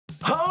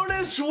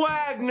HONUS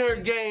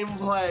WAGNER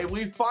gameplay.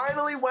 We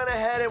finally went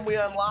ahead and we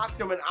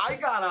unlocked him, and I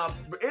got up.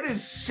 It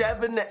is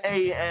 7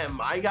 a.m.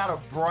 I got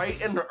a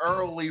bright and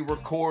early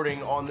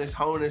recording on this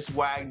HONUS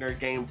WAGNER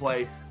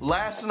gameplay.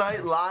 Last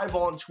night, live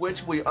on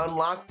Twitch, we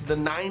unlocked the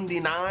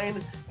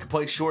 99. Could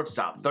play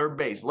shortstop, third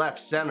base,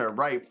 left, center,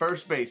 right,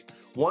 first base.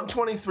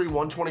 123,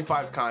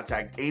 125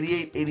 contact,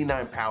 88,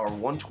 89 power,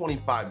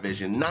 125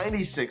 vision,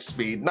 96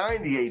 speed,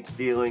 98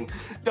 stealing,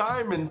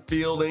 diamond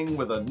fielding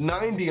with a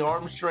 90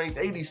 arm strength,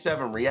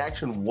 87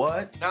 reaction.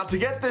 What? Now to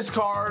get this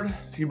card,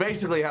 you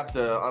basically have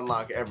to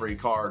unlock every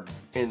card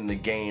in the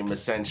game,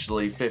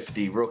 essentially.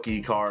 50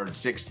 rookie cards,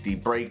 60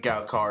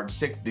 breakout cards,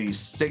 60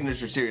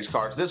 signature series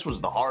cards. This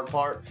was the hard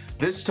part.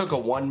 This took a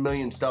 1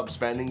 million stub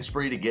spending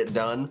spree to get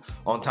done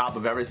on top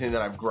of everything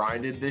that I've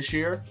grinded this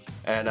year.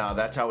 And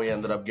that's how we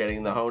ended up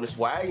getting the HONUS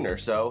WAGNER.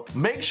 So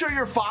make sure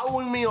you're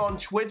following me on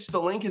Twitch.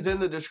 The link is in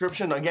the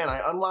description. Again, I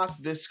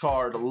unlocked this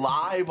card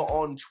live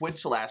on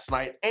Twitch last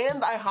night,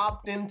 and I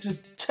hopped into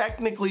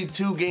technically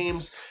 2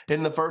 games.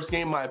 In the first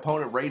game, my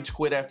opponent rage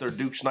quit after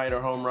Duke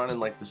Schneider home run in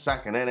like the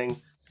 2nd inning.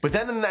 But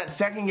then in that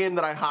second game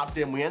that I hopped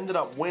in, we ended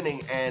up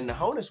winning, and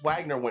HONUS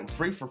WAGNER went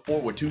 3 for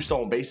 4 with 2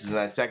 stolen bases in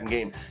that second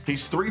game.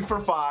 He's 3 for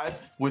 5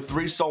 with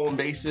 3 stolen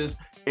bases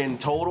in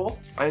total.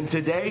 And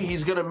today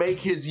he's gonna make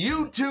his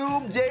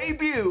YouTube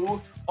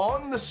debut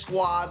on the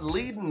squad.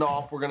 Leading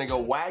off, we're gonna go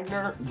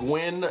Wagner,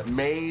 Gwynn,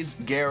 Mays,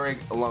 Gehrig,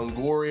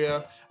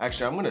 Longoria.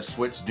 Actually, I'm gonna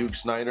switch Duke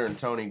Schneider and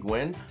Tony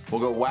Gwynn. We'll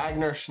go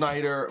Wagner,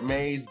 Schneider,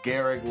 Mays,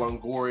 Gehrig,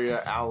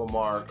 Longoria,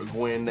 Alomar,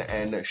 Gwynn,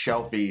 and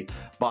Shelfy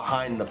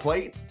behind the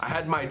plate. I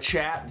had my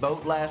chat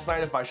vote last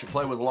night if I should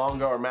play with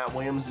Longo or Matt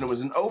Williams, and it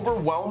was an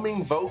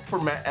overwhelming vote for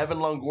Evan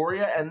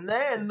Longoria, and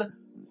then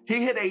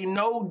he hit a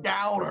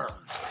no-doubter.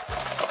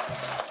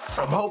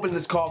 I'm hoping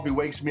this coffee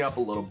wakes me up a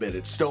little bit.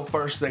 It's still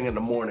first thing in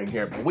the morning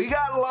here, but we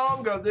got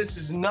Longo. This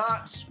is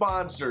not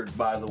sponsored,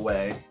 by the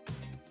way.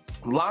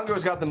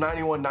 Longo's got the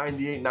 91,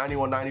 98,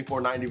 91, 94,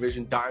 90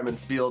 vision, diamond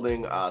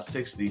fielding,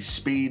 60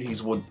 speed. He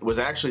was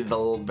actually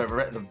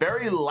the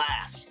very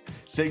last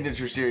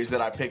signature series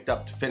that I picked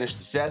up to finish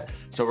the set.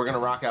 So we're gonna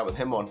rock out with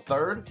him on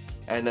third.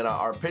 And then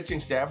our pitching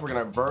staff, we're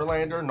gonna have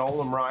Verlander,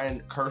 Nolan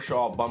Ryan,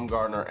 Kershaw,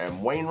 Bumgarner,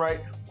 and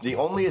Wainwright. The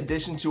only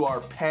addition to our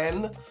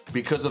pen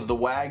because of the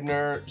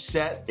Wagner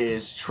set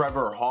is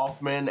Trevor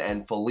Hoffman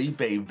and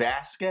Felipe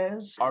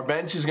Vasquez. Our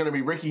bench is gonna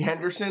be Ricky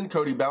Henderson,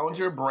 Cody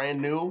Bellinger, brand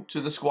new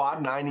to the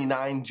squad,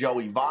 99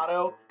 Joey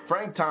Votto,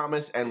 Frank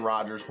Thomas, and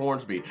Rogers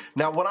Hornsby.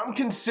 Now, what I'm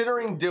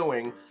considering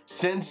doing,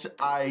 since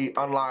I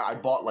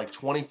bought like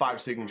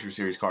 25 signature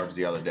series cards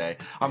the other day,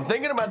 I'm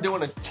thinking about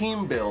doing a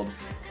team build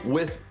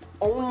with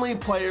only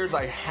players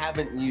I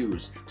haven't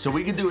used. So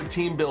we could do a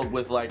team build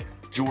with like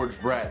George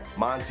Brett,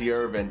 Monty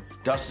Irvin,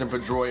 Dustin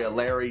Pedroia,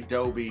 Larry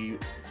Doby,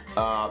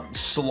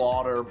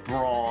 Slaughter,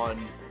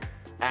 Braun,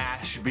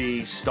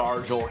 Ashby,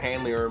 Stargell,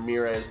 Hanley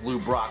Ramirez, Lou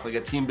Brock, like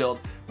a team build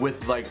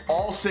with like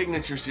all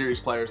signature series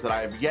players that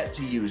I have yet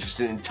to use, just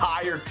an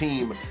entire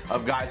team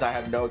of guys I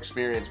have no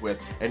experience with,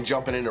 and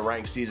jumping into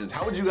ranked seasons.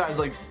 How would you guys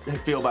like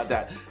feel about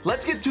that?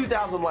 Let's get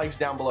 2,000 likes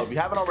down below. If you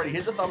haven't already,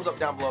 hit the thumbs up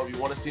down below if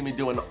you want to see me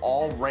do an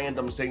all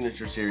random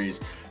signature series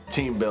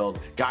team build,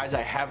 guys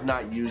I have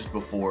not used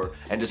before,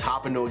 and just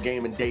hop into a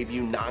game and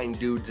debut 9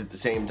 dudes at the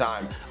same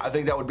time. I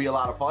think that would be a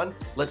lot of fun.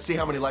 Let's see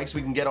how many likes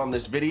we can get on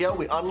this video.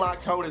 We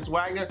unlocked HONUS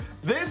WAGNER.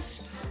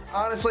 This,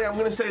 honestly, I'm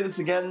gonna say this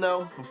again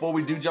though, before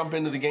we do jump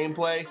into the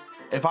gameplay.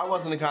 If I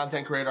wasn't a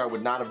content creator, I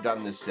would not have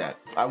done this set.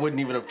 I wouldn't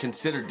even have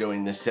considered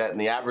doing this set,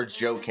 and the average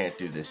Joe can't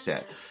do this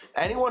set.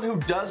 Anyone who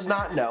does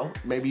not know,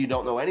 maybe you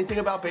don't know anything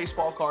about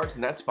baseball cards,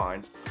 and that's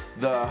fine.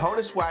 The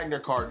HONUS WAGNER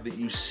card that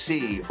you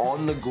see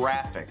on the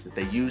graphic that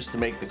they used to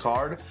make the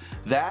card,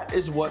 that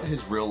is what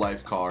his real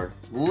life card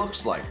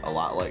looks like. A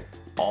lot like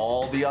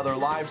all the other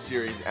live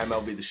series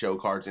MLB The Show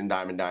cards in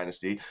Diamond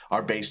Dynasty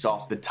are based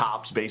off the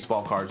Topps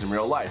baseball cards in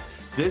real life.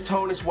 This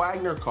HONUS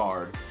WAGNER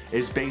card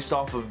is based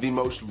off of the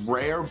most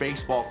rare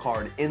baseball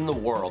card in the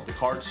world. The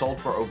card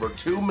sold for over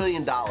 $2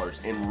 million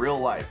in real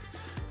life.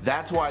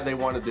 That's why they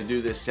wanted to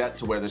do this set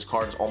to where this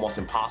card's almost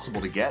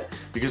impossible to get,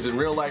 because in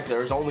real life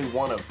there's only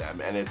one of them,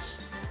 and it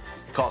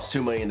costs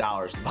 $2 million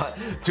to buy,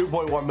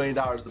 $2.1 million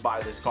to buy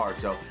this card.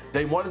 So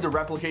they wanted to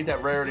replicate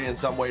that rarity in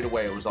some way to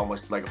way. It was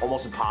almost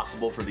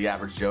impossible for the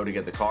average Joe to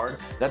get the card.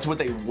 That's what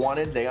they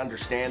wanted. They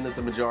understand that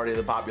the majority of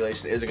the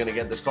population isn't going to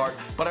get this card,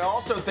 but I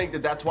also think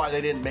that that's why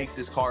they didn't make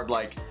this card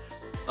like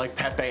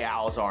Pepe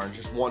Alzar and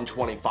just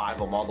 125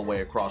 them all the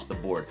way across the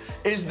board.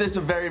 Is this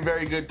a very,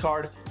 very good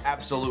card?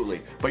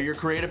 Absolutely. But your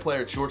creative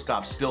player at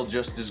shortstop still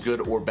just as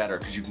good or better,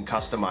 because you can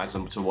customize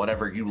them to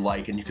whatever you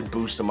like and you can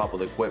boost them up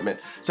with equipment.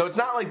 So it's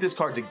not like this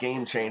card's a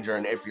game changer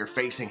and if you're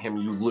facing him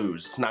you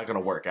lose. It's not going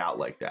to work out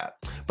like that.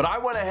 But I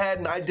went ahead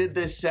and I did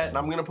this set, and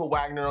I'm going to put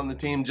Wagner on the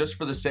team just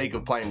for the sake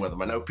of playing with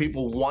him. I know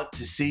people want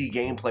to see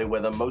gameplay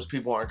with him. Most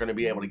people aren't going to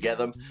be able to get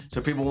them,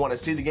 so people want to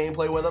see the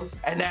gameplay with him,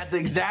 and that's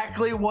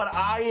exactly what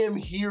I am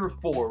here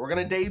for. We're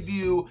going to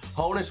debut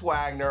HONUS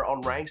WAGNER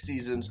on ranked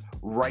seasons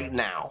right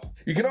now.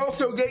 You can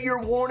also get your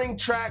warning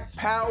track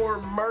power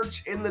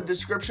merch in the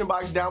description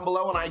box down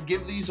below, and I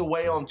give these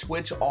away on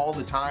Twitch all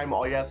the time.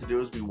 All you have to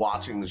do is be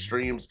watching the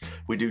streams.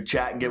 We do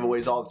chat and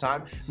giveaways all the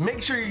time.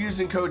 Make sure you're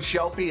using code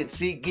Shelfy at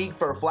SeatGeek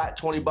for a flat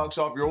 20 bucks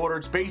off your order.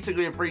 It's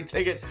basically a free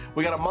ticket.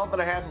 We got a month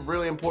and a half of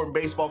really important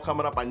baseball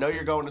coming up. I know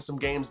you're going to some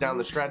games down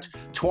the stretch.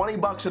 20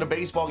 bucks at a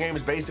baseball game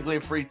is basically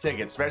a free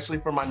ticket, especially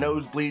for my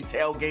nosebleed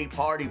tailgate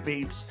party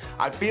peeps.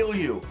 I feel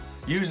you.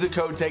 Use the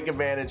code, take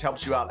advantage,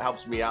 helps you out,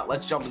 helps me out.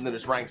 Let's jump into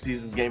this ranked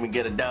seasons game and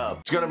get a dub.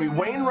 It's gonna be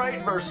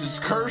Wainwright versus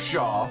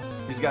Kershaw.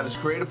 He's got his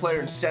creative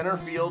player in center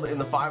field in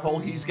the 5-hole.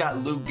 He's got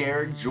Lou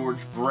Gehrig, George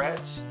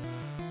Brett.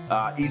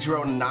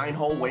 Ichiro in the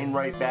 9-hole,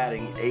 Wainwright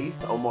batting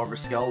 8th. Omar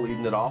Vizquel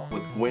leading it off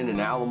with Gwynn and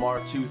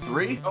Alomar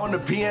 2-3. Going to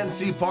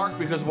PNC Park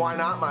because why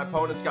not? My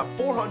opponent's got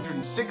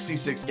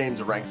 466 games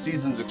of ranked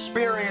seasons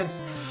experience.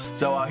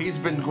 So he's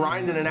been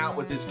grinding it out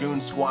with his goon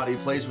squad. He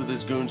plays with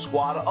his goon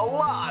squad a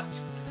lot.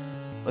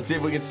 Let's see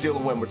if we can steal the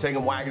win. We're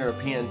taking Wagner to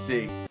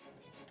PNC.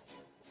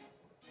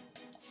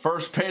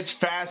 First pitch,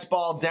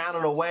 fastball down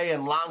and away,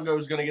 and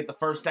Longo's going to get the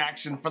first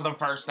action for the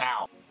first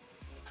out.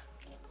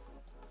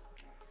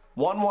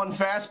 1-1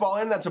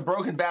 fastball in. That's a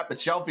broken bat, but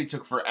Shelfy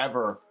took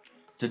forever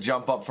to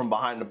jump up from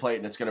behind the plate,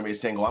 and it's going to be a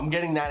single. I'm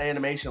getting that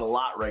animation a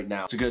lot right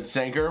now. It's a good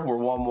sinker. We're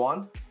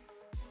 1-1.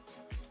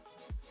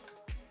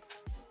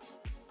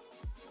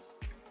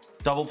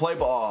 Double play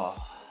ball.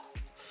 Oh.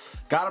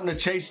 Got him to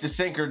chase the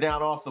sinker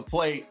down off the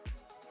plate.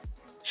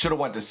 Should have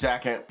went to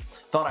second.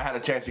 Thought I had a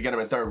chance to get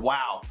him at third.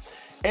 Wow.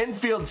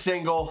 Infield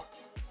single.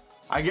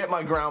 I get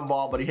my ground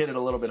ball, but he hit it a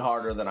little bit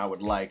harder than I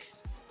would like.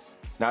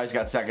 Now he's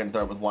got second and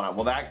third with one out.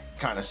 Well, that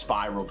kind of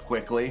spiraled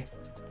quickly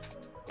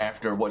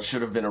after what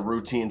should have been a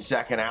routine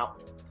second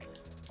out.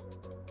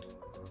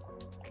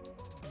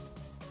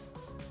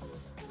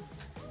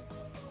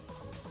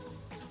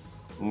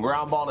 And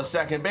ground ball to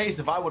second base.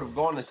 If I would have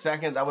gone to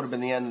second, that would have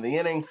been the end of the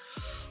inning.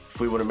 If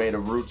we would have made a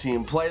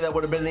routine play, that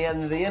would have been the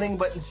end of the inning.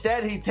 But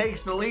instead, he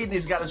takes the lead, and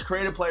he's got his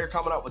creative player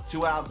coming up with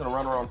 2 outs and a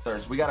runner on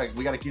third. So we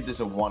gotta keep this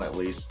at 1 at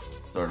least.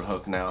 Third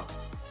hook now.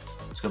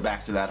 Let's go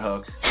back to that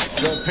hook.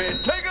 Good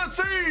pitch. Take a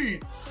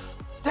seat.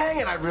 Dang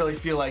it! I really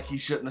feel like he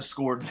shouldn't have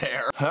scored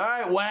there. All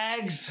right,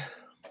 Wags.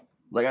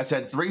 Like I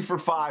said, 3 for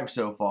 5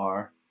 so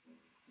far.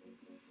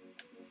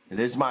 It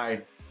is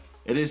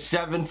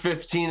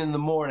 7:15 in the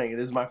morning. It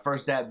is my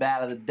first at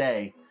bat of the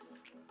day.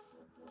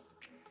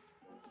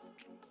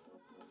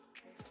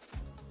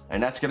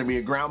 And that's going to be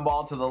a ground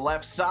ball to the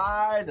left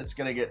side. That's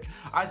going to get...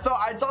 I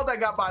thought that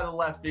got by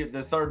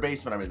the third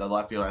baseman. I mean, the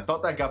left fielder. I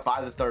thought that got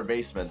by the third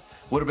baseman.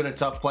 Would have been a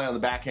tough play on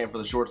the backhand for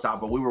the shortstop,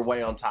 but we were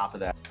way on top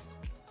of that.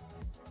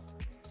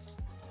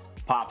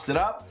 Pops it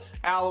up.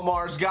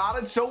 Alomar's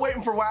got it. Still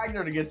waiting for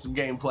Wagner to get some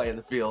gameplay in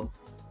the field.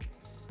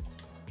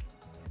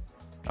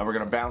 Now we're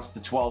going to bounce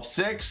to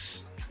 12-6.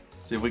 See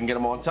if we can get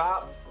him on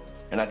top.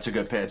 And that's a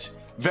good pitch.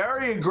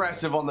 Very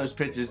aggressive on those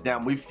pitches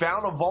down. We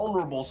found a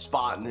vulnerable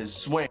spot in his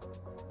swing.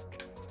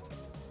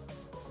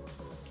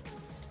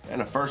 And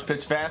a first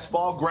pitch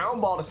fastball,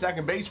 ground ball to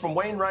second base from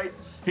Wainwright.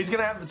 He's going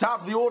to have the top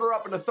of the order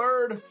up in the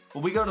third,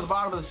 but we go to the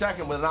bottom of the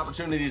second with an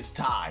opportunity to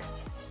tie.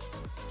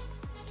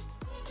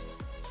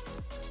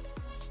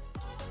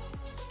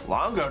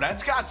 Longo,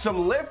 that's got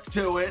some lift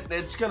to it.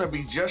 It's going to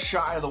be just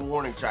shy of the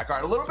warning track. All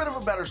right, a little bit of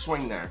a better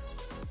swing there.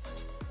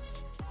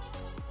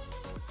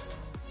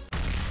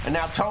 And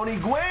now Tony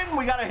Gwynn,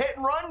 we got a hit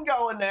and run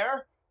going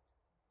there.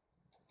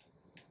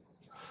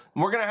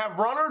 And we're going to have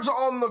runners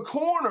on the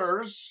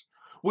corners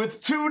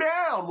with 2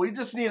 down. We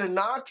just need a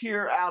knock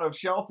here out of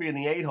Shelfy in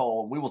the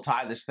 8-hole. We will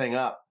tie this thing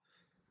up.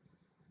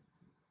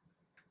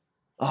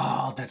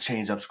 Oh, that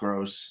changeup's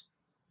gross.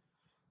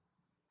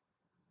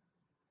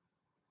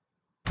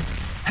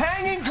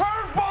 Hanging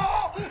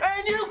curveball,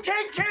 and you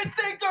can't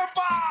say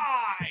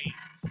goodbye.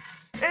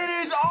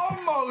 It is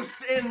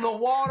almost in the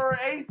water.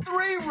 A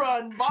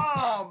 3-run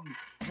bomb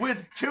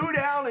with 2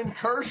 down and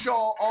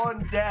Kershaw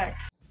on deck.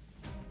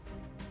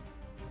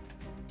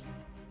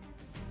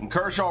 And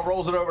Kershaw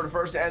rolls it over to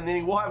first, and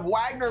then we'll have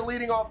Wagner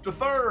leading off to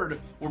third.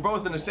 We're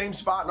both in the same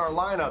spot in our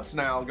lineups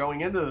now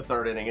going into the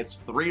third inning. It's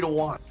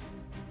 3-1.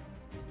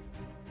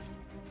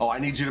 Oh, I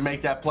need you to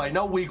make that play.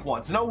 No weak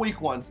ones. No weak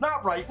ones.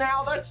 Not right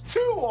now. That's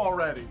 2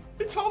 already.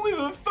 It's only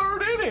the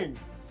 3rd inning.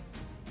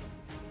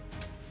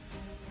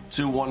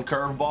 2-1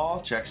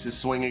 curveball. Checks his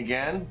swing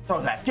again.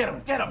 Throw that. Get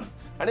him. Get him.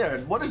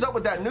 What is up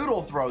with that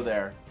noodle throw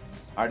there?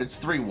 All right, it's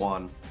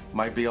 3-1.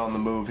 Might be on the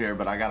move here,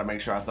 but I got to make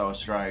sure I throw a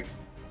strike.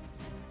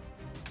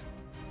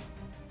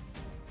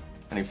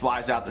 And he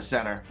flies out the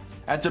center.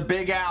 That's a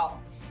big out.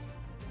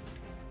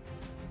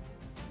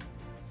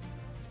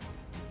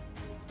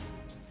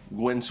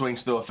 Gwynn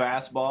swings through a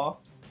fastball.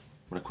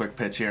 What a quick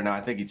pitch here. Now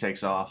I think he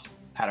takes off.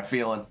 Had a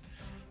feeling.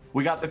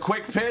 We got the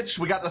quick pitch.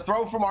 We got the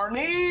throw from our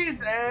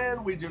knees.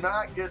 And we do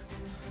not get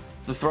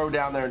the throw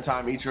down there in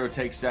time. Ichiro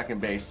takes second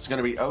base. It's going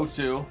to be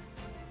 0-2.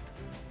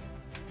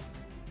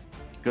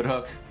 Good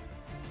hook.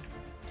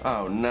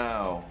 Oh,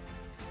 no.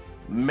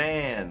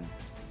 Man.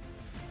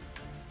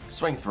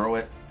 Swing through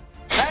it.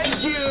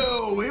 Thank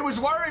you! He was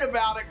worried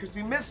about it because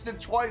he missed it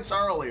twice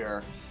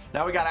earlier.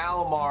 Now we got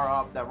Alomar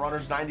up. That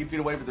runner's 90 feet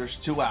away, but there's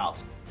 2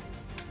 outs.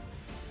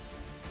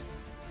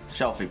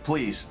 Shelfy,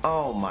 please.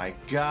 Oh my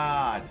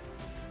God.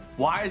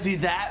 Why is he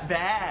that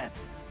bad?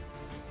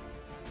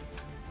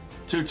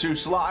 2-2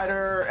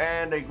 slider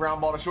and a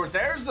ground ball to short.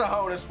 There's the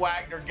Honus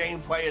Wagner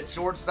gameplay at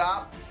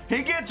shortstop.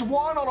 He gets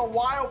one on a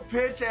wild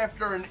pitch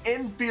after an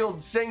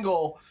infield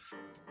single.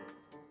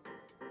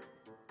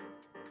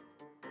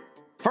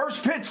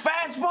 First pitch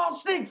fastball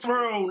sneak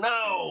through.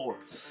 No.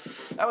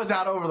 That was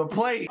out over the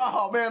plate.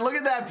 Oh man, look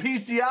at that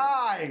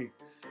PCI.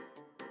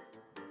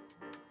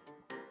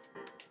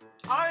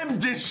 I'm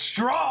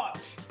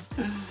distraught.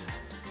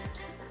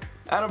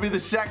 That'll be the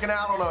second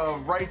out on a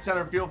right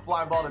center field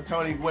fly ball to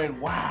Tony Gwynn.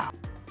 Wow.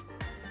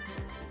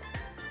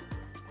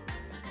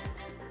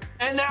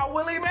 And now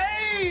Willie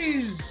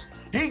Mays.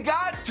 He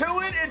got to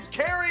it. It's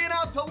carrying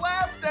out to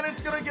left, and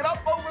it's going to get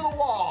up over the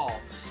wall.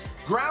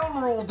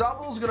 Ground rule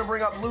double is going to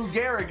bring up Lou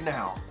Gehrig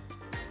now.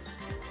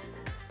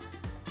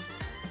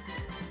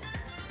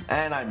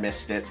 And I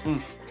missed it.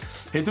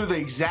 He threw the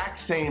exact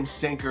same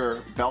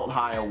sinker belt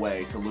high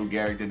away to Lou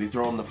Gehrig. Did he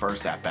throw him the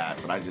first at bat?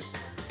 But I just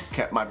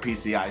kept my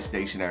PCI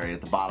stationary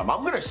at the bottom.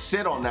 I'm going to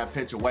sit on that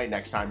pitch away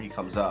next time he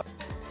comes up.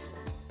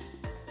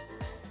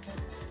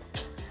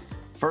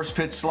 First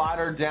pitch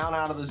slider down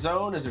out of the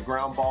zone is a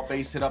ground ball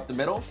base hit up the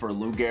middle for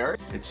Lou Gehrig.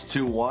 It's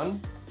 2-1.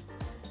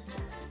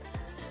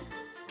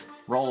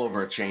 Roll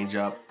over a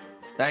changeup.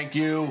 Thank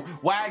you.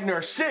 Wagner,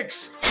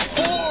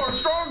 6-4.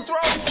 Strong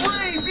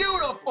throw, 3.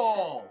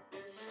 Beautiful.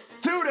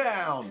 2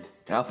 down.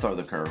 Now throw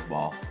the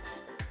curveball.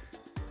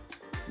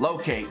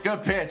 Locate.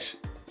 Good pitch.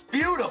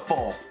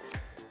 Beautiful.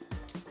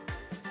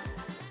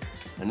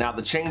 And now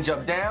the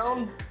changeup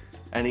down.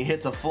 And he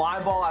hits a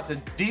fly ball out to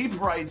deep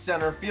right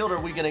center field. Are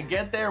we going to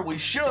get there? We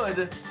should.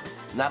 And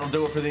that'll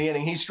do it for the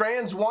inning. He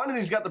strands one, and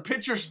he's got the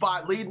pitcher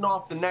spot leading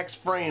off the next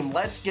frame.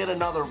 Let's get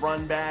another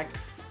run back.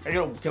 You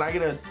know, can I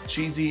get a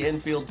cheesy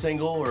infield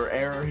single or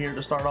error here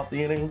to start off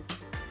the inning?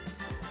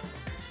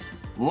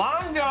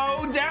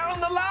 Longo down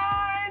the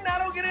line.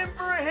 That'll get in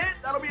for a hit.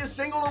 That'll be a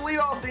single to lead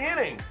off the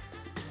inning.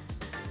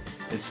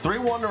 It's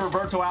 3-1 to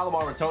Roberto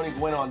Alomar with Tony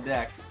Gwynn on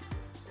deck.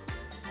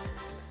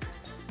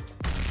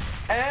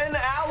 And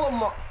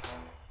Alomar.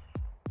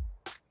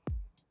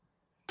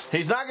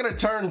 He's not going to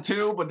turn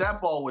 2, but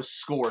that ball was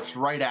scorched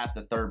right at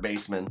the third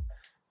baseman.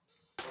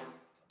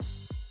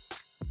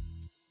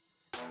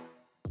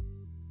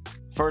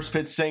 First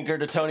pitch sinker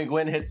to Tony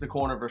Gwynn, hits the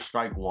corner for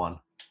strike 1.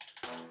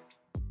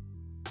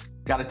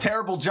 Got a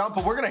terrible jump,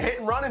 but we're going to hit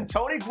and run, and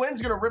Tony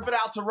Gwynn's going to rip it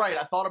out to right.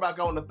 I thought about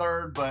going to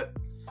third, but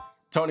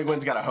Tony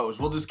Gwynn's got a hose.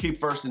 We'll just keep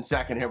first and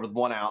second here with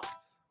 1 out.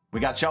 We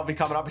got Shelfy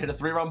coming up, hit a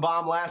 3-run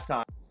bomb last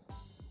time.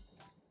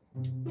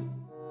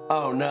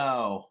 Oh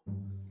no.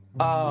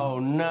 Oh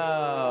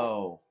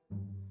no.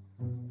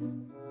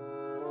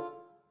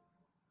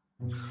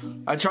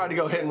 I tried to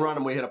go hit and run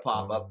and we hit a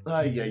pop-up.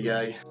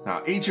 Ay.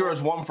 Now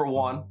Ichiro's 1 for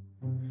 1.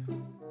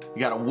 You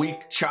got a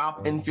weak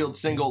chop infield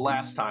single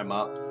last time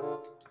up.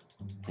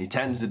 He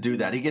tends to do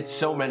that. He gets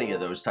so many of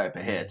those type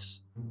of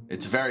hits.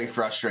 It's very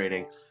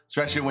frustrating,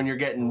 especially when you're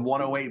getting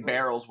 108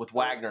 barrels with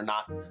Wagner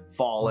not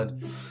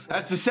falling.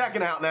 That's the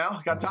second out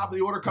now. Got top of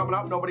the order coming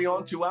up. Nobody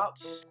on, 2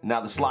 outs. Now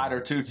the slider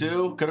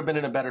 2-2. Could have been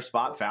in a better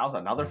spot. Fouls.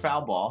 Another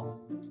foul ball.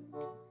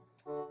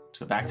 Let's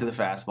go back to the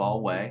fastball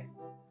away.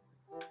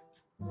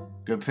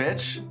 Good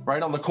pitch.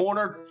 Right on the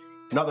corner.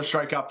 Another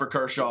strikeout for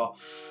Kershaw. All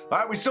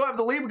right, we still have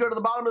the lead. We go to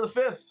the bottom of the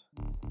 5th.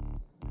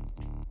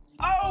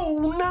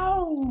 Oh,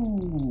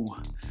 no.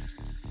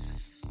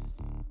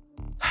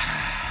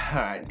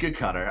 All right, good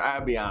cutter.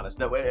 I'll be honest.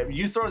 That way, if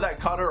you throw that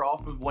cutter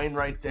off of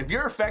Wainwright's, if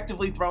you're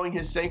effectively throwing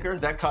his sinker,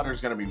 that cutter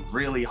is going to be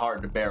really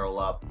hard to barrel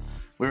up.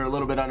 We were a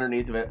little bit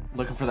underneath of it,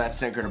 looking for that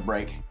sinker to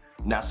break.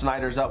 Now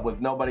Snyder's up with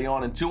nobody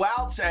on and 2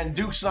 outs, and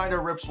Duke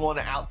Snyder rips one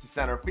out to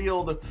center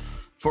field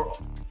for...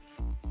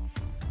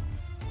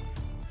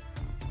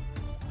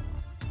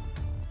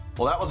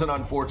 Well, that was an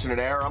unfortunate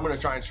error. I'm going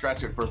to try and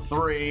stretch it for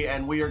 3,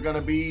 and we are going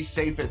to be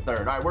safe at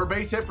third. All right, we're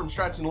base hit from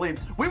stretching the lead.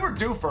 We were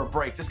due for a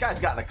break. This guy's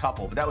gotten a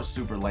couple, but that was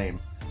super lame.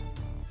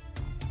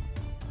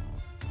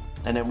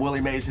 And then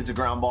Willie Mays hits a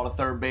ground ball to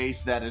third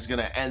base. That is going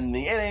to end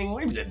the inning.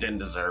 We didn't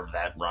deserve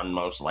that run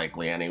most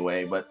likely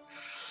anyway, but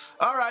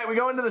all right, we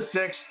go into the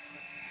 6th.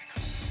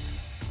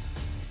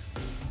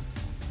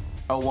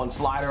 0-1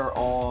 slider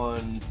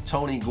on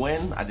Tony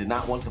Gwynn. I did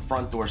not want the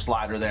front door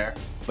slider there,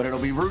 but it'll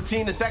be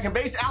routine to second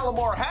base.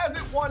 Alomar has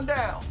it, 1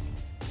 down.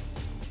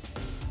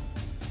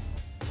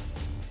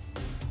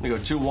 We go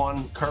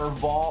 2-1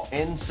 curveball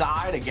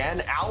inside again.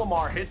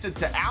 Alomar hits it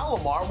to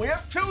Alomar. We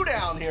have 2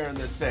 down here in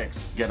the 6th.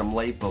 Get him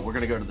late, but we're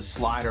gonna go to the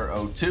slider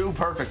 0-2.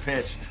 Perfect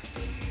pitch.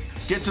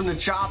 Gets him to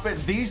chop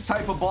it. These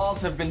type of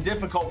balls have been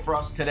difficult for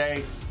us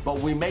today, but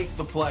we make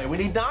the play. We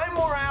need 9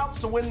 more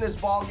outs to win this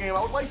ball game.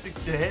 I would like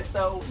to hit,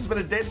 though. It's been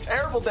a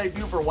terrible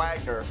debut for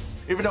Wagner,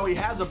 even though he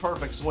has a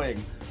perfect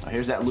swing.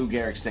 Here's that Lou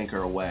Gehrig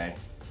sinker away.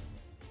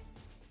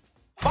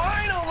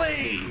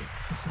 Finally!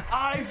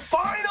 I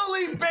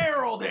finally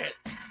barreled it!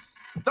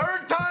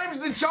 3rd time's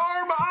the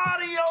charm.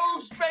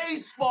 Adios,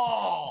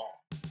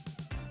 baseball!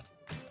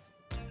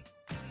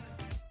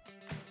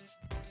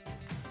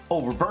 Oh,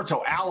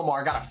 Roberto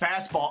Alomar got a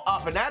fastball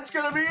up, and that's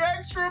going to be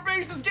extra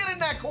bases. Get in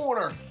that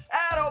corner.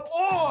 Atta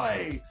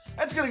boy.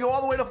 That's going to go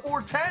all the way to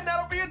 410.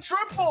 That'll be a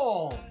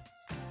triple.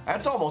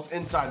 That's almost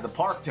inside the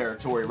park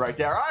territory right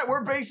there. All right,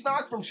 we're base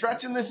knocked from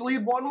stretching this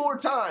lead one more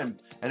time.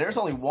 And there's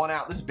only one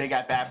out. This is big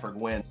at bat for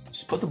Gwynn.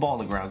 Just put the ball on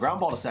the ground. Ground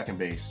ball to second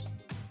base.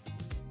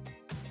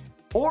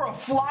 Or a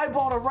fly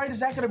ball to right. Is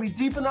that going to be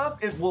deep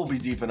enough? It will be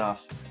deep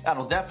enough.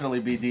 That'll definitely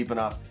be deep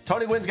enough.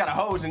 Tony Gwynn's got a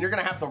hose, and you're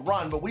going to have to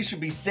run, but we should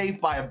be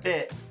safe by a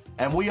bit.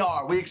 And we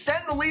are. We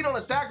extend the lead on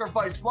a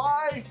sacrifice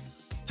fly.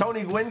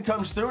 Tony Gwynn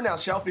comes through. Now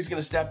Shelfy's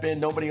going to step in.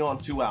 Nobody on,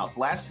 2 outs.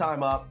 Last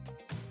time up,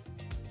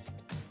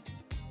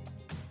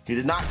 he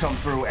did not come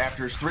through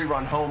after his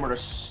 3-run homer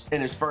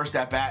in his first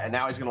at-bat, and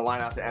now he's going to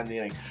line out to end the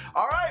inning.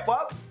 All right,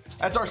 well,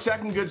 that's our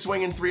second good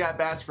swing in 3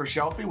 at-bats for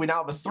Shelfy. We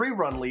now have a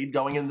 3-run lead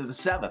going into the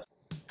 7th.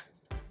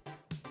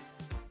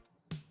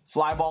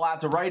 Fly ball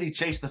out to right. He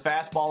chased the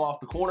fastball off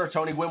the corner.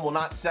 Tony Gwynn will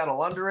not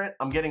settle under it.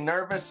 I'm getting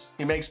nervous.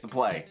 He makes the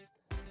play.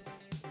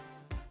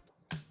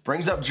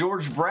 Brings up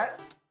George Brett,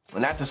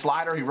 and that's a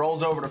slider. He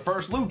rolls over to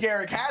first. Lou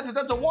Gehrig has it.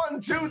 That's a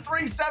 1, 2,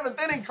 3,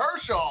 7th inning.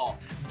 Kershaw.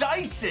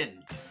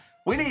 Dyson.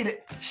 We need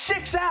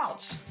 6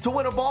 outs to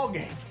win a ball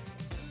game.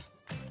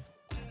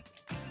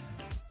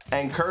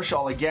 And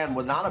Kershaw again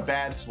with not a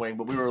bad swing,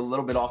 but we were a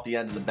little bit off the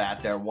end of the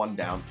bat there, 1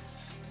 down.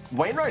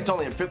 Wainwright's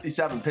only at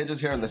 57 pitches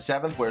here in the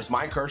 7th, whereas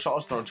Mike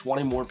Kershaw's thrown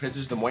 20 more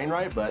pitches than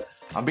Wainwright, but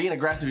I'm being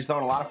aggressive. He's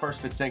throwing a lot of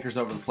first pitch sinkers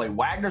over the plate.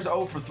 Wagner's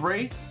 0 for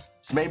 3.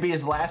 This may be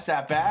his last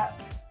at bat.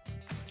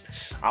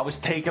 I was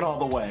taken all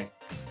the way.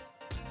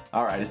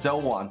 All right, it's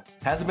 0-1.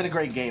 Hasn't been a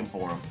great game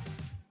for him.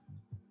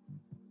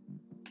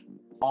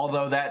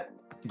 Although that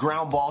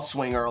ground ball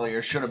swing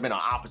earlier should have been an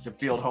opposite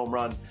field home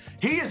run.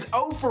 He is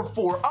 0 for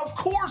 4. Of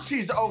course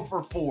he's 0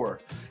 for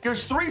 4. He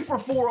was 3 for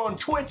 4 on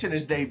Twitch in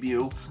his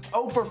debut,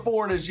 0 for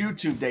 4 in his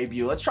YouTube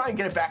debut. Let's try and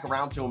get it back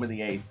around to him in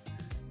the 8th.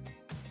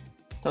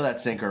 Throw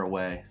that sinker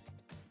away.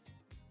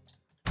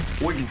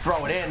 We can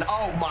throw it in.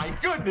 Oh my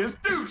goodness,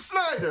 Duke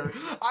Snider.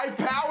 I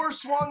power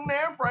swung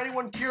there for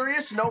anyone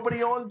curious.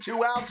 Nobody on,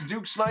 2 outs.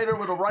 Duke Snider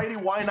with a righty.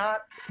 Why not?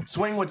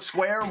 Swing with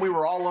square. We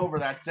were all over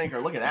that sinker.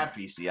 Look at that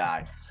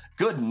PCI.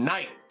 Good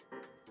night.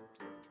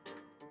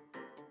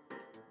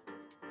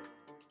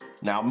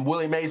 Now,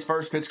 Willie Mays'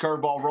 first pitch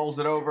curveball rolls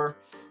it over.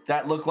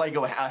 That looked like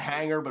a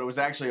hanger, but it was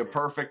actually a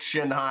perfect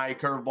shin-high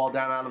curveball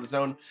down out of the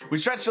zone. We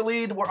stretch the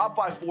lead. We're up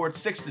by 4.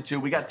 It's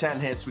 6-2. We got 10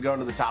 hits. We go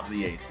into the top of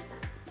the 8th.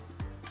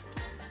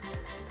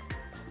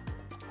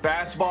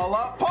 Fastball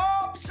up.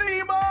 Pop!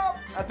 Seam up!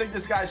 I think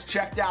this guy's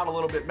checked out a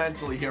little bit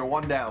mentally here.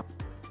 1 down.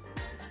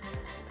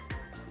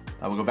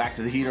 Now we'll go back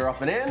to the heater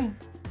up and in.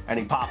 And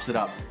he pops it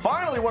up.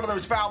 Finally, one of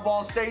those foul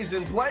balls stays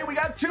in play. We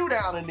got 2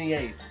 down in the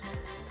 8th.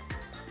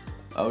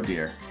 Oh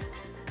dear.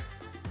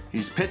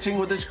 He's pitching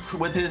with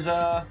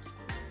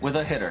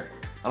a hitter.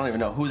 I don't even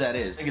know who that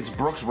is. I think it's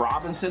Brooks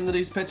Robinson that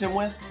he's pitching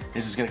with.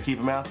 He's just gonna keep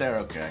him out there.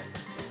 Okay.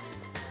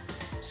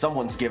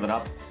 Someone's giving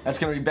up. That's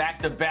gonna be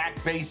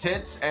back-to-back base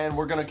hits, and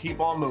we're gonna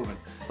keep on moving.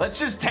 Let's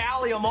just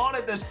tally them on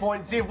at this point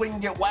and see if we can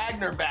get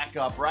Wagner back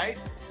up, right?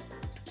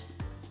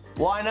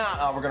 Why not?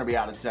 Oh, we're going to be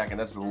out in second.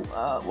 That's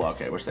well,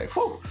 okay, we're safe.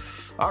 Whew.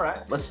 All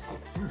right,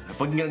 if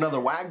we can get another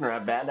Wagner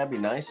at bat, that'd be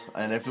nice.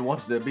 And if it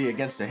wants to be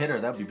against a hitter,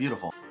 that'd be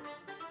beautiful.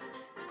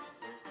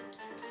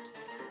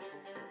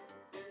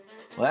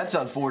 Well, that's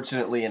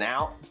unfortunately an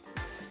out.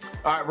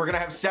 All right, we're going to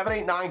have 7,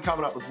 8, 9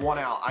 coming up with 1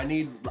 out. I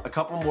need a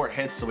couple more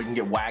hits so we can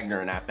get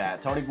Wagner in at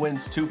bat. Tony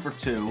Gwynn's 2 for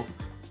 2.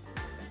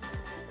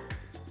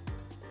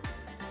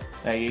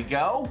 There you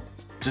go.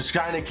 Just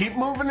trying to keep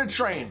moving the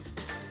train.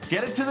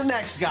 Get it to the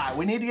next guy.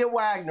 We need to get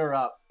Wagner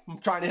up. I'm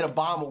trying to hit a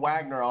bomb with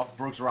Wagner off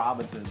Brooks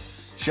Robinson.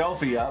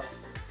 Shelfy up.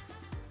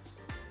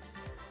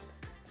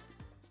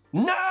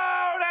 No,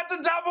 that's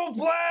a double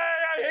play.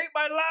 I hate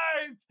my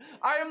life.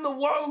 I am the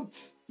woat.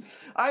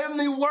 I am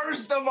the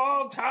worst of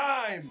all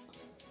time.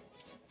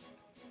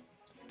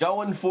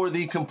 Going for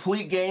the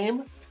complete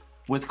game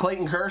with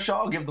Clayton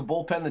Kershaw. Give the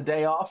bullpen the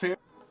day off here.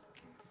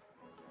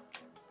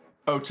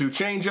 0-2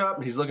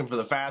 changeup. He's looking for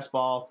the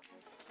fastball.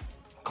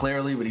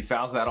 Clearly, but he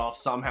fouls that off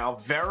somehow.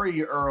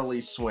 Very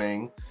early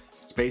swing.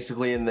 It's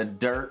basically in the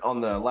dirt on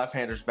the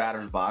left-hander's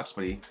batter's box,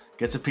 but he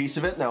gets a piece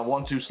of it. Now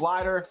 1-2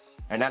 slider,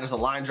 and that is a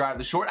line drive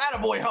to short.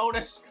 Attaboy,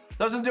 Honus.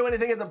 Doesn't do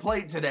anything at the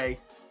plate today,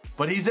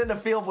 but he's in the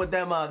field with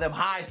them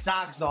high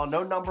socks on.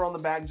 No number on the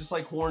bag, just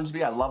like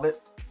Hornsby. I love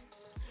it.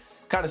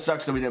 Kind of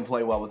sucks that we didn't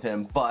play well with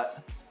him,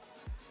 but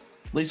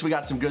at least we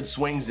got some good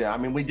swings in. I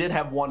mean, we did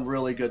have one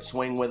really good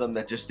swing with him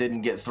that just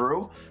didn't get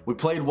through. We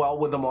played well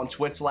with him on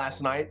Twitch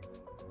last night.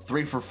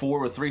 3 for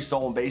 4 with 3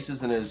 stolen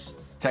bases in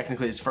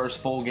technically his first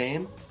full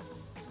game.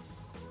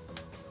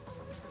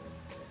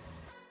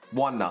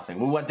 1-0.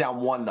 We went down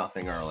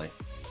 1-0 early.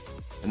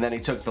 And then he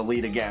took the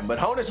lead again. But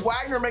Honus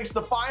Wagner makes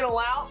the final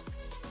out.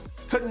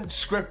 couldn't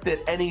script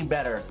it any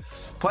better.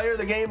 Player of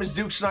the game is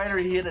Duke Snyder.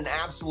 He hit an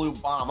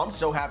absolute bomb. I'm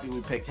so happy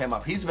we picked him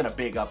up. He's been a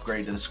big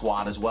upgrade to the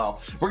squad as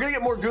well. We're going to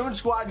get more Goon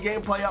Squad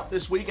gameplay up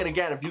this week. And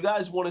again, if you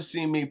guys want to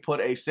see me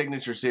put a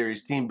Signature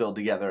Series team build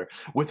together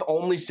with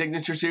only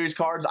Signature Series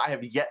cards I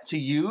have yet to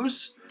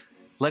use,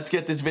 let's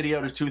get this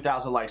video to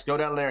 2,000 likes. Go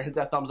down there, hit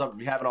that thumbs up if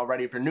you haven't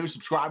already. If you're new,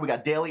 subscribe. We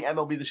got daily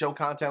MLB The Show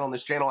content on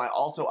this channel. I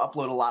also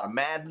upload a lot of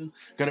Madden.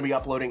 Going to be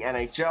uploading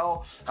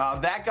NHL.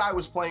 That guy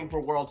was playing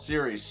for World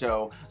Series,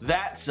 so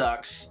that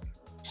sucks.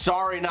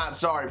 Sorry, not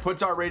sorry.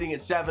 Puts our rating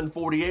at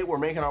 748. We're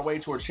making our way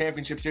towards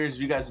Championship Series.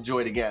 If you guys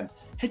enjoyed, again,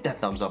 hit that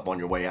thumbs up on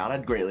your way out.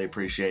 I'd greatly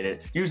appreciate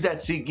it. Use that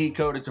SeatGeek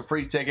code. It's a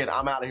free ticket.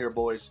 I'm out of here,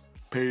 boys.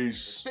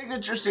 Peace.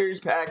 Signature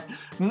Series pack.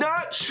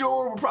 Not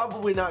sure. We're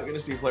probably not going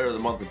to see Player of the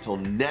Month until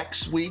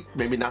next week.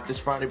 Maybe not this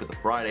Friday, but the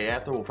Friday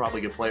after. We'll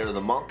probably get Player of the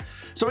Month.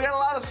 So we got a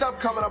lot of stuff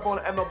coming up on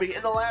MLB.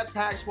 In the last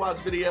Pack Squads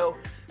video,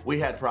 we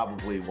had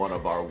probably one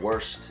of our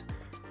worst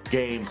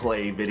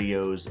gameplay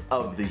videos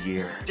of the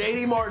year.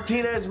 JD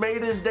Martinez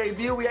made his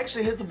debut. We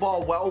actually hit the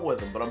ball well with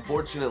him, but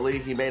unfortunately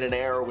he made an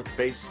error with the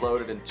bases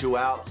loaded and 2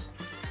 outs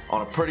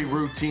on a pretty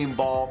routine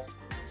ball.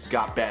 He's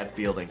got bad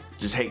fielding.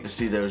 Just hate to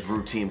see those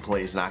routine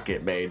plays not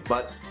get made,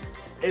 but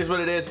it is what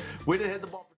it is. We didn't hit the ball.